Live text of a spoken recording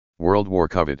World War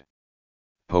Covered.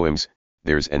 Poems,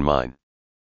 Theirs and Mine.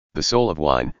 The Soul of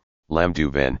Wine, L'Âme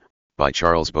du Vin, by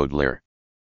Charles Baudelaire.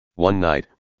 One night,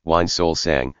 Wine's soul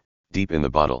sang, deep in the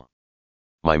bottle.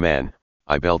 My man,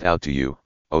 I belt out to you,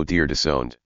 O dear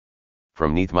disowned.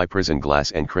 From neath my prison glass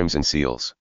and crimson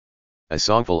seals. A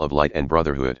songful of light and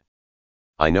brotherhood.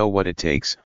 I know what it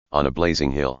takes, on a blazing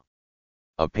hill.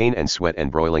 Of pain and sweat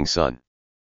and broiling sun.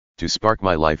 To spark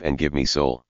my life and give me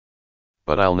soul.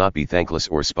 But I'll not be thankless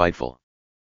or spiteful.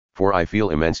 For I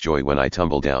feel immense joy when I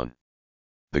tumble down.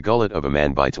 The gullet of a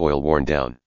man by toil worn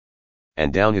down.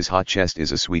 And down his hot chest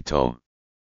is a sweet tome.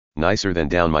 Nicer than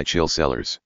down my chill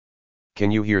cellars.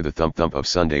 Can you hear the thump-thump of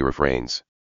Sunday refrains?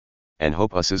 And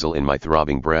hope a sizzle in my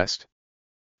throbbing breast?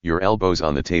 Your elbows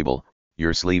on the table,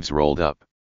 your sleeves rolled up.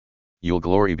 You'll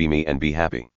glory be me and be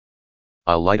happy.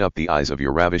 I'll light up the eyes of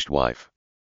your ravished wife.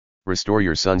 Restore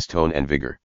your son's tone and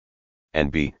vigor.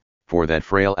 And be, for that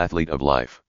frail athlete of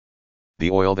life,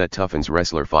 the oil that toughens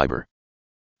wrestler fiber.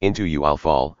 Into you I'll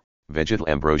fall, vegetal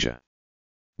ambrosia.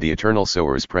 The eternal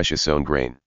sower's precious sown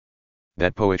grain.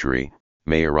 That poetry,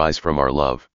 may arise from our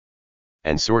love.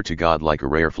 And soar to God like a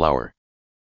rare flower.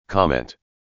 Comment.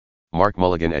 Mark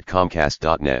Mulligan at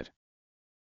Comcast.net